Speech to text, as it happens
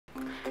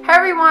Hey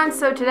everyone,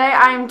 so today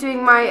I'm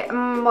doing my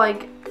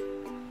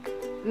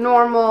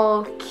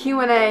normal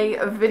Q&A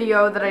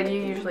video that I do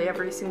usually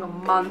every single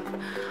month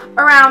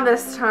around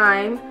this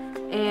time,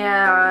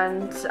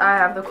 and I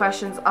have the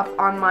questions up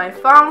on my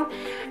phone,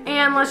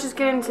 and let's just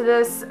get into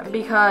this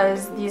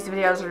because these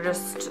videos are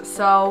just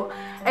so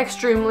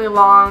extremely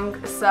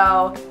long.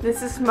 So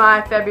this is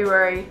my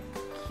February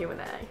Q&A.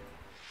 It's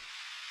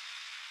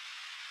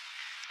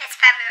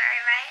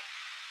February, right?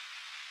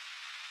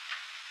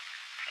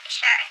 Pretty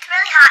sure. It's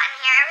really hot in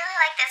here. I really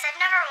like this.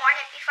 I've never worn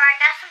it before. I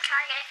got it from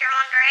Target, if you're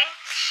wondering.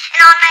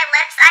 And on my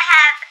lips, I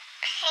have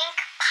Pink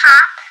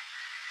Pop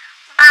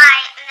by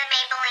the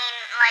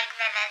Maybelline,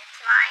 Vivid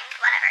line,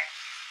 whatever.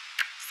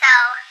 So,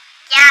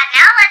 yeah,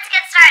 now let's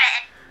get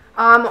started.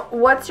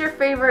 What's your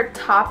favorite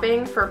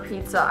topping for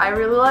pizza? I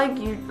really like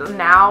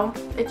now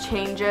it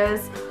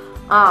changes.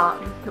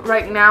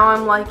 Right now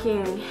I'm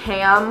liking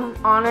ham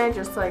on it,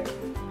 just like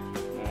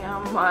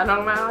ham. I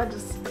don't know,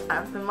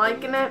 I've been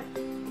liking it.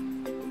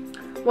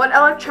 What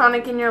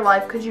electronic in your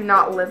life could you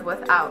not live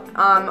without?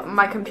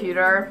 My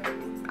computer.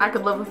 I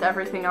could live with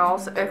everything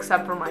else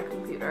except for my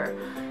computer.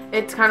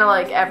 It's kind of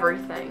like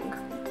everything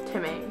to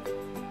me,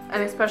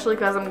 and especially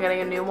because I'm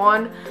getting a new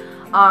one.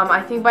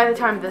 I think by the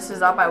time this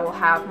is up, I will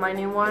have my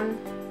new one,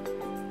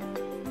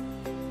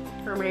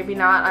 or maybe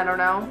not, I don't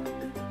know,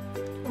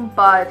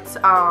 but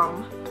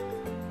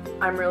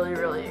I'm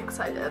really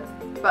excited.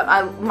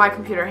 But my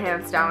computer,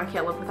 hands down, I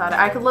can't live without it.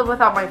 I could live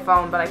without my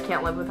phone, but I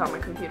can't live without my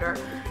computer,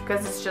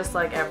 because it's just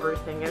like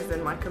everything is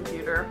in my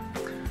computer.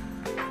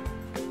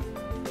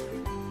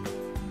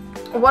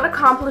 What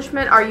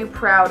accomplishment are you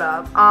proud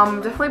of?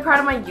 Definitely proud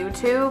of my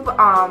YouTube.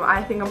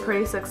 I think I'm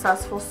pretty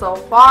successful so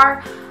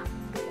far.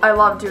 I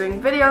love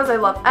doing videos, I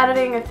love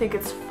editing, I think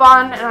it's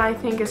fun, and I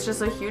think it's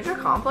just a huge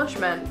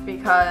accomplishment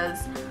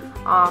because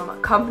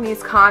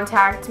companies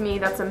contact me.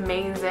 That's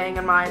amazing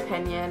in my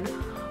opinion.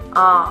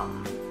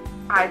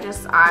 I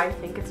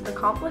think it's an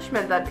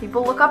accomplishment that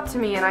people look up to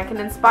me and I can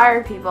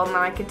inspire people and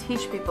I can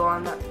teach people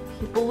and that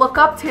people look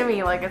up to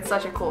me. Like, it's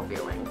such a cool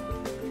feeling.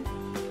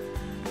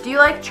 Do you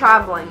like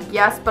traveling?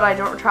 Yes, but I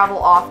don't travel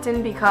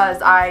often because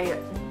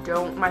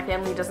my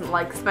family doesn't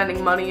like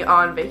spending money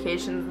on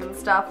vacations and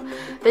stuff.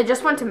 They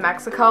just went to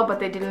Mexico, but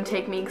they didn't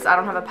take me because I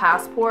don't have a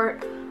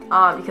passport,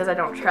 because I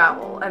don't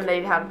travel, and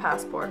they had a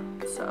passport.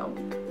 So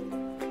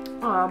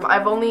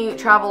I've only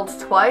traveled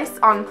twice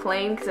on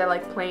plane because I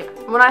like plane.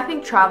 When I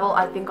think travel,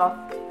 I think of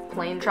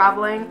plane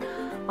traveling,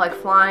 like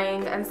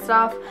flying and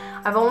stuff.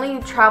 I've only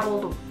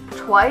traveled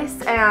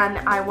twice, and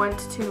I went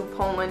to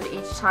Poland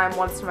each time,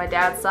 once to my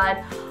dad's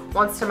side,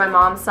 once to my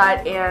mom's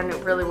side, and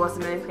it really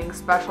wasn't anything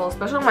special,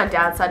 especially on my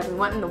dad's side. We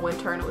went in the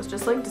winter and it was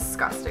just like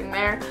disgusting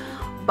there.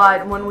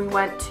 But when we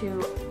went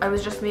to, it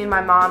was just me and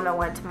my mom, and I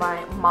went to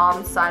my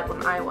mom's side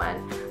when I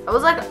went. That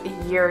was like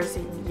years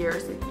and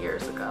years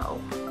ago.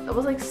 That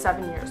was like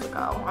 7 years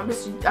ago. I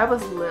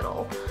was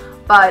little,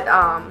 but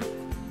I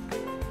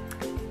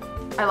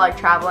like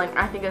traveling.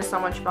 I think it's so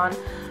much fun.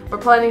 We're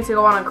planning to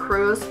go on a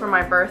cruise for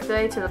my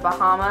birthday to the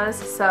Bahamas,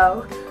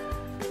 so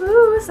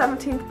woo,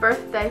 17th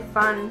birthday,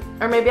 fun.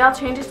 Or maybe I'll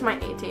change it to my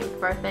 18th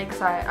birthday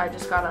because I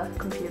just got a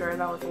computer and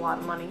that was a lot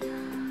of money.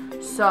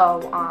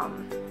 So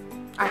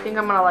I think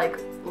I'm gonna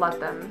let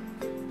them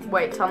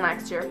wait till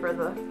next year for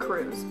the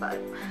cruise, but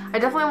I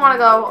definitely want to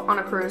go on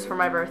a cruise for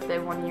my birthday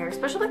one year,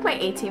 especially like my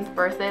 18th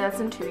birthday. That's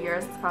in 2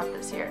 years. It's not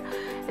this year,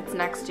 it's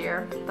next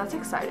year. That's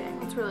exciting.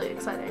 It's really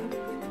exciting.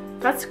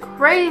 That's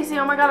crazy.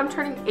 Oh my god, I'm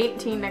turning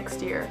 18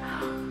 next year.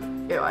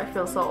 Ew, I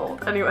feel so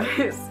old.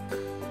 Anyways.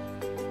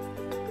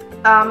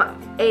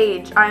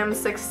 Age. I am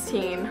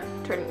 16,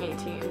 turning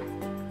 18.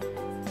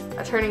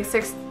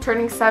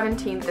 Turning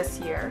 17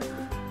 this year,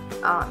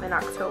 in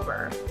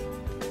October.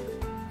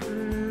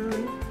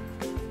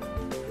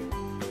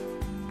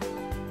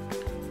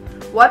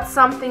 What's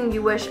something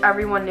you wish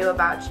everyone knew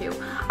about you?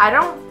 I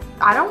don't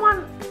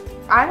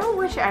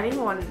wish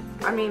anyone,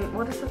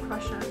 what is the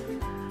question?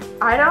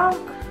 I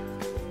don't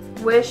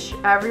wish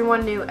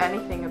everyone knew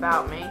anything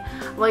about me.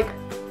 Like,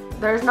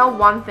 there's no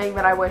one thing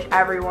that I wish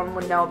everyone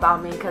would know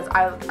about me, because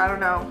I don't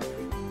know.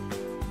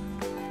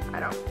 I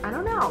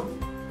don't know.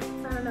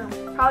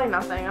 Probably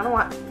nothing. I don't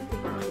want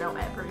people to know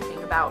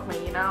everything about me,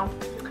 you know?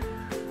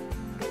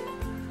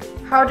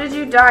 How did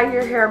you dye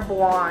your hair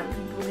blonde?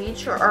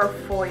 Bleach or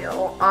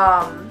foil?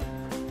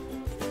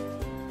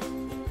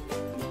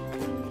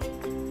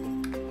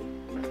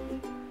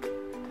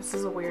 This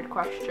is a weird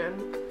question.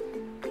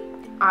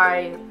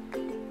 I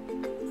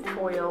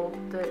foiled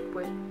it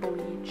with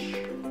bleach.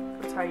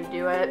 That's how you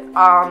do it.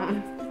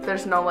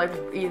 There's no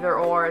either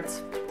or.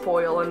 It's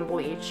foil and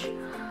bleach.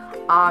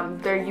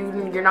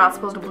 You're not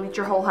supposed to bleach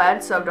your whole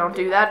head, so don't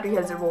do that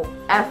because it will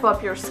F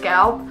up your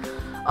scalp.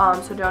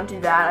 So don't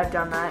do that. I've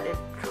done that.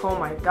 Oh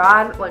my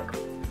god,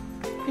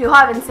 you'll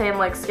have insane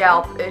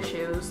scalp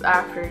issues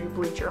after you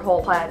bleach your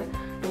whole head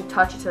and you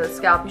touch it to the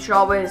scalp. You should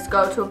always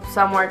go to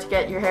somewhere to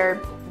get your hair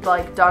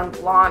done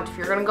blonde. If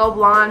you're gonna go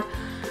blonde,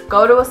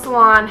 go to a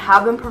salon,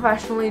 have them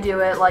professionally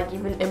do it.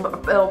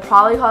 It'll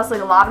probably cost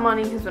a lot of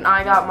money, because when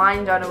I got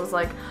mine done, it was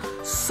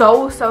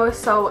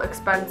so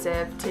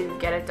expensive to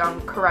get it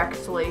done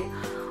correctly.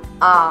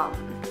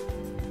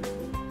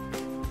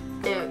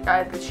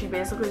 She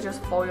basically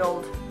just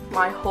foiled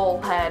my whole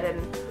head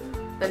and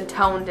then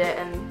toned it,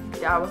 and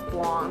yeah, I was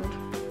blonde.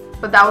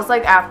 But that was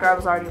like after I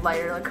was already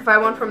lighter. Like if I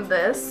went from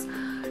this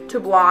to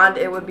blonde,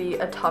 it would be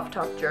a tough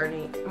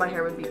journey. My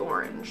hair would be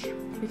orange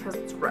because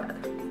it's red.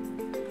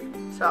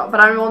 So, but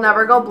I will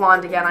never go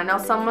blonde again. I know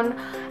someone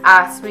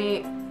asked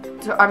me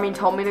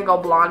told me to go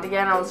blonde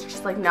again. I was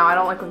just like, no, I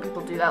don't like when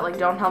people do that. Like,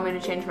 don't tell me to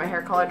change my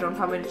hair color. Don't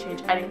tell me to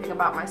change anything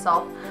about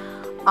myself.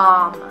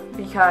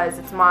 Because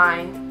it's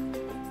my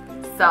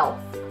self,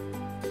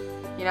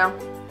 you know?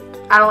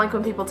 I don't like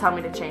when people tell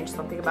me to change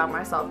something about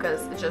myself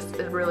because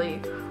it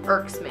really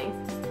irks me.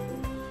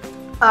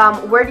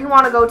 Where do you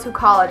want to go to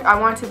college? I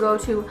want to go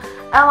to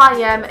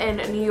LIM in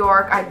New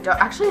York. I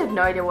actually have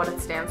no idea what it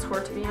stands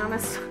for, to be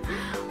honest.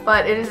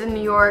 But it is in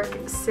New York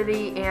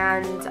City,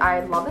 and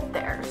I love it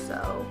there,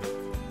 so.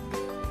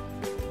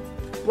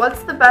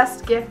 What's the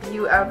best gift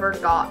you've ever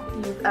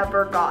gotten?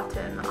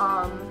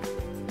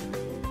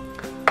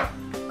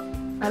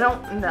 I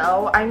don't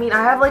know. I mean,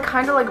 I have like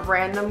kind of like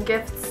random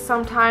gifts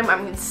sometime. I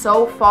mean,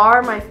 so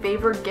far my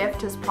favorite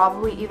gift has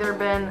probably either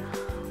been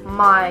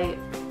my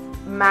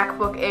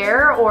MacBook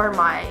Air or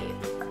my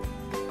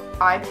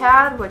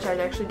iPad, which I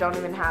actually don't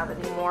even have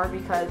anymore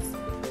because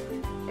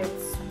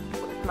it's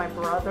with my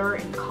brother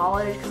in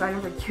college because I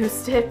never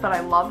used it, but I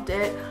loved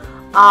it.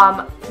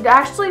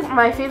 Actually,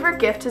 my favorite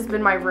gift has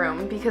been my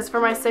room because for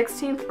my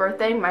 16th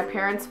birthday, my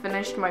parents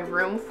finished my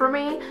room for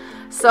me.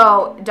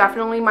 So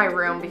definitely my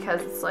room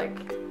because it's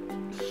like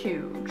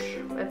huge.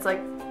 It's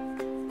like,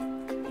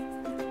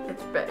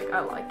 it's big. I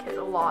like it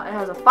a lot. It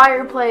has a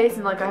fireplace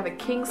and like I have a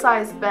king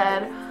size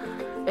bed.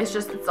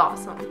 It's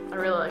awesome. I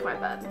really like my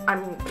bed. I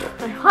mean,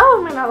 how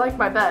am I not like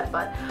my bed?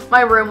 But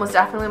my room was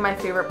definitely my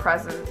favorite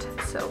present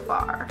so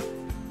far.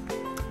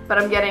 But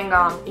I'm getting,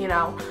 you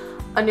know,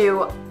 a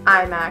new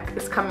iMac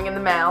is coming in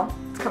the mail.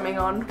 It's coming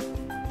on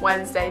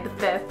Wednesday the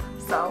 5th,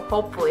 so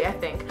hopefully, I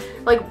think,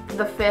 like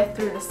the 5th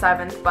through the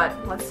 7th,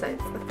 but let's say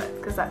it's the 5th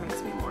because that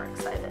makes me more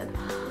excited.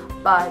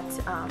 But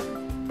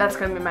that's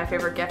going to be my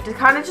favorite gift. It's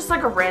kind of just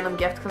like a random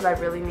gift because I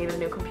really need a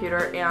new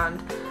computer,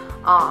 and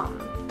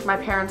my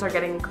parents are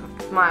getting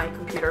my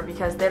computer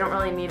because they don't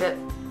really need it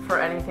for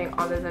anything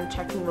other than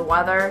checking the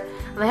weather.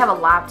 And they have a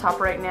laptop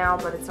right now,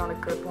 but it's not a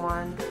good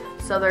one,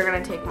 so they're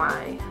going to take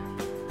my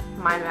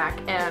Mac,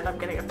 and I'm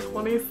getting a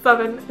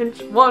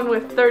 27-inch one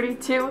with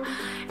 32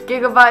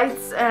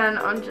 gigabytes, and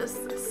I'm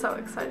just so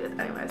excited.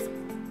 Anyways,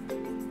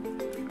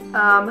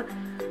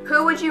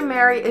 who would you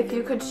marry if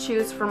you could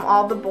choose from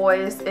all the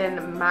boys in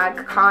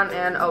MagCon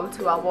and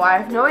O2L? Well, I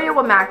have no idea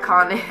what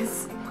MagCon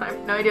is. I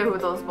have no idea who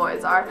those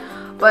boys are,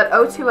 but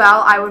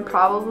O2L, I would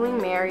probably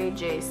marry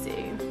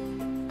JC.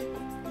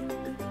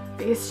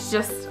 He's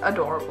just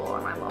adorable,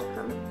 and I love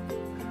him.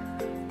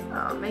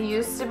 It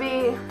used to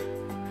be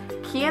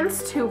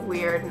Kian's too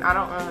weird, and I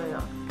don't really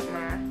know.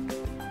 Nah.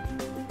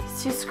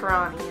 He's too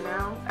scrawny, you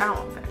know? I don't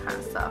want that kind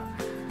of stuff.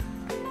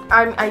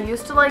 I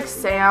used to like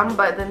Sam,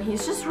 but then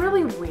he's just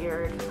really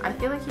weird. I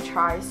feel like he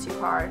tries too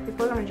hard.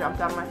 People are gonna jump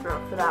down my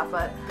throat for that,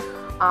 but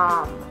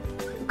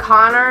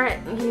Connor,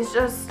 he's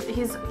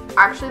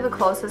actually the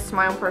closest to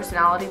my own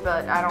personality,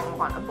 but I don't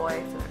want a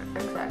boy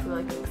to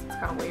exactly like him. It's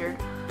kind of weird.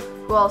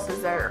 Who else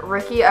is there?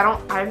 Ricky,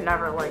 I've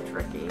never liked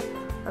Ricky.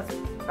 That's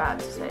bad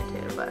to say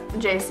too, but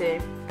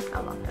JC, I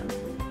love him.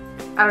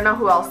 I don't know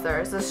who else there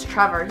is. This is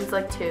Trevor, he's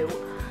like 2.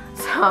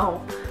 So,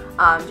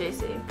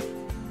 JC.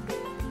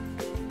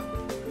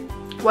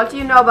 What do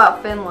you know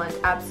about Finland?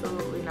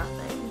 Absolutely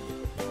nothing.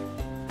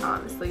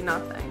 Honestly,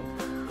 nothing.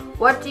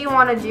 What do you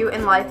want to do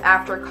in life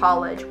after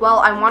college? Well,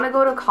 I want to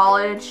go to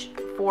college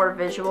for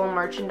visual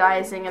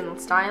merchandising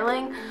and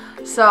styling.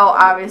 So,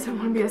 obviously, I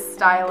want to be a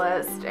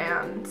stylist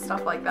and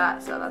stuff like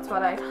that. So, that's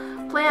what I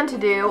plan to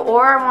do.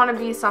 Or I want to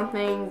be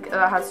something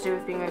that has to do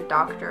with being a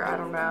doctor. I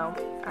don't know.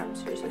 I'm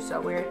seriously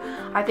so weird.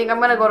 I think I'm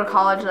going to go to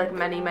college like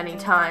many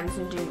times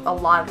and do a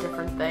lot of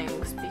different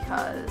things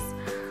because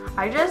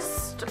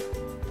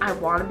I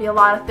want to be a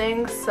lot of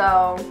things,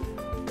 so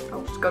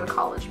I'll just go to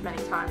college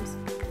many times.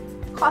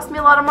 Cost me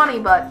a lot of money,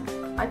 but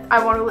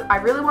I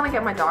really want to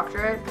get my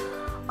doctorate.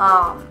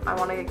 I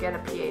want to get a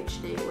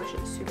PhD, which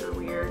is super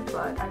weird,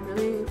 but I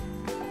do.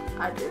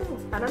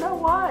 I don't know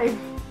why.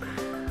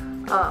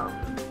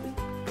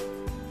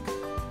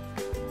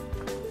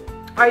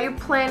 Are you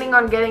planning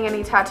on getting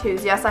any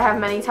tattoos? Yes, I have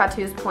many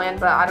tattoos planned,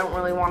 but I don't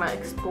really want to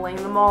explain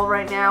them all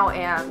right now,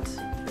 and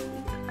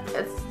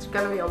it's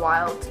going to be a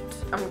while.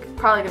 I'm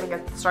probably going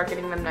to start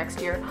getting them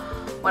next year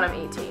when I'm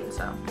 18,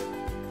 so.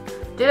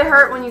 Did it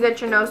hurt when you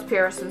get your nose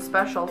pierced and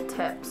special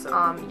tips?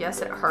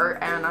 Yes, it hurt,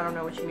 and I don't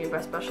know what you mean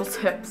by special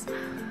tips.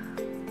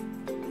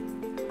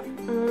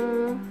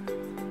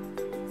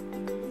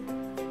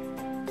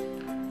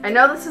 I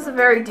know this is a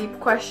very deep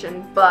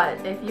question,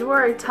 but if you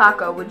were a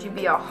taco, would you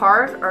be a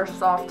hard or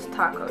soft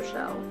taco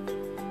shell?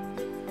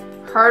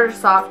 Hard or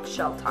soft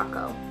shell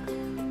taco?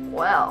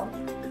 Well,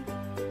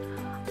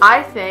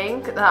 I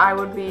think that I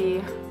would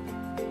be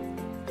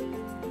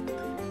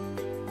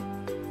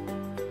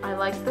I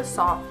like the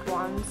soft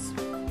ones.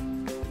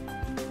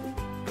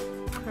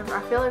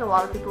 I feel like a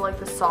lot of people like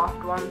the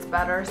soft ones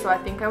better, so I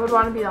think I would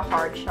want to be the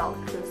hard shell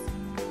because,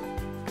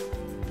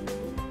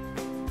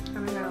 I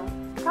don't know,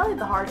 probably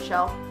the hard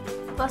shell.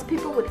 Less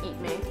people would eat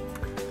me.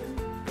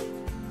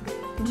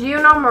 Do you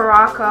know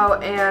Morocco,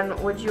 and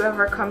would you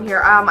ever come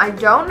here? I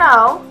don't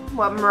know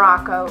what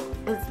Morocco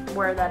is,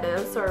 where that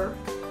is, or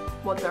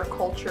what their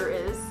culture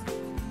is,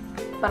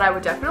 but I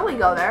would definitely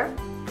go there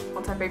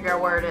once I figure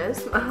out where it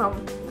is.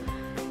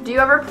 Do you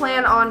ever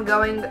plan on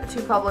going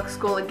to public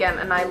school again?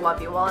 And I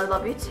love you. Well, I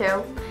love you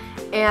too.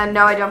 And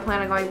no, I don't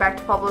plan on going back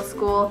to public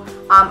school.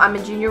 I'm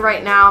a junior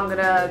right now. I'm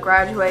gonna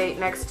graduate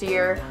next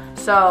year,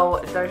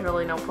 so there's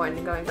really no point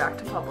in going back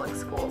to public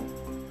school.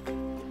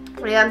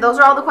 And those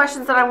are all the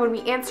questions that I'm going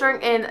to be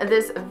answering in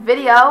this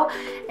video,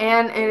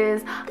 and it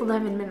is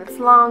 11 minutes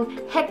long.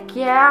 Heck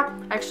yeah.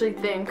 I actually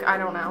think, I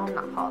don't know, I'm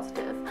not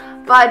positive.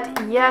 But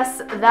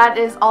yes, that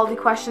is all the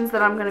questions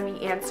that I'm going to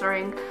be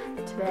answering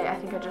today. I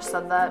think I just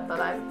said that, but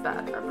I have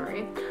bad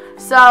memory.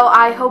 So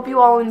I hope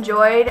you all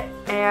enjoyed,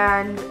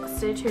 and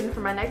stay tuned for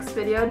my next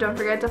video. Don't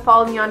forget to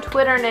follow me on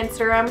Twitter and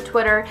Instagram.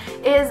 Twitter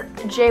is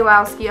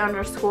jwowski_.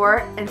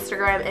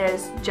 Instagram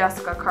is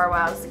Jessica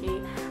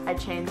Karwowski. I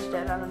changed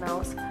it, I don't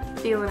know.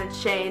 Feeling a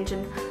change,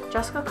 and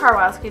Jessica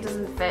Karwowski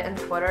doesn't fit in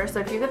Twitter, so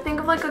if you could think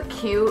of like a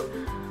cute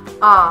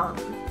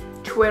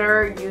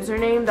Twitter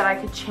username that I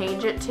could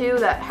change it to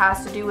that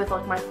has to do with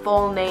like my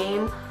full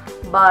name,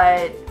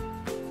 but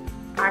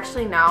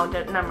actually no,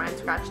 never mind,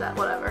 scratch that,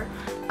 whatever.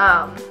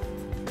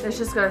 It's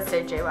just gonna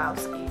say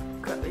jwowski,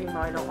 even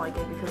though I don't like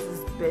it because this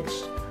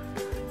bitch,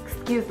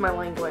 excuse my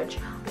language,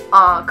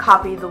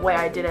 copied the way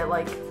I did it,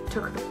 like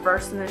took the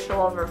first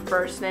initial of her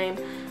first name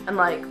and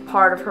like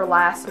part of her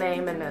last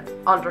name and an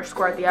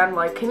underscore at the end.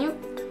 Like, can you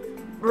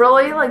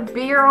really, like,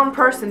 be your own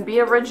person, be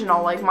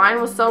original? Like,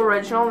 mine was so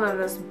original, and then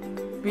this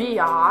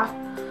Bia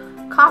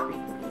copied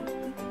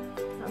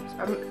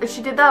me.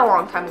 She did that a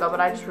long time ago, but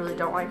I just really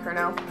don't like her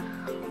now.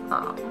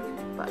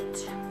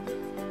 But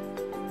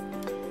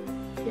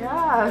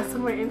yeah, so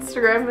my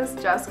Instagram is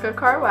Jessica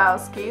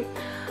Karwowski.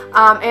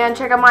 And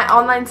check out my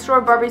online store,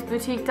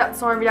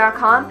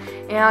 barbiesboutique.stormby.com,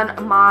 and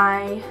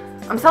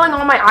I'm selling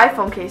all my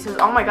iPhone cases.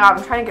 Oh my god,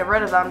 I'm trying to get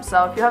rid of them.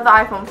 So if you have the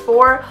iPhone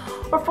 4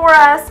 or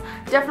 4S,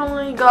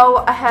 definitely go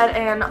ahead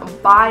and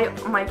buy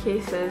my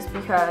cases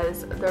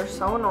because they're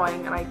so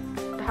annoying, and I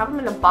have them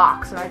in a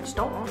box and I just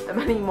don't want them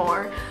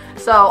anymore.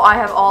 So I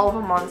have all of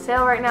them on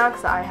sale right now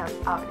because I have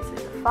obviously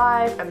the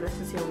 5, and this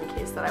is the only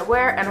case that I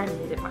wear, and I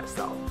made it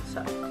myself.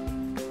 So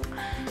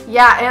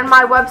yeah, and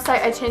my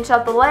website, I changed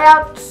out the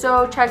layout,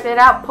 so check that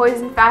out,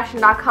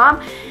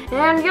 poisonfashion.com.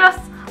 And yes,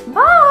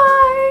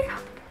 bye!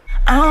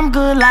 I'm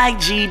good like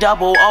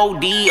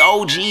G-double-O-D,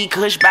 OG,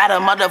 Kush by the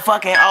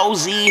motherfucking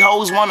OZ.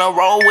 Hoes wanna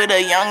roll with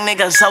a young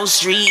nigga so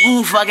street.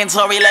 Fucking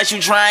Tory let you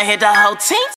try and hit the whole team.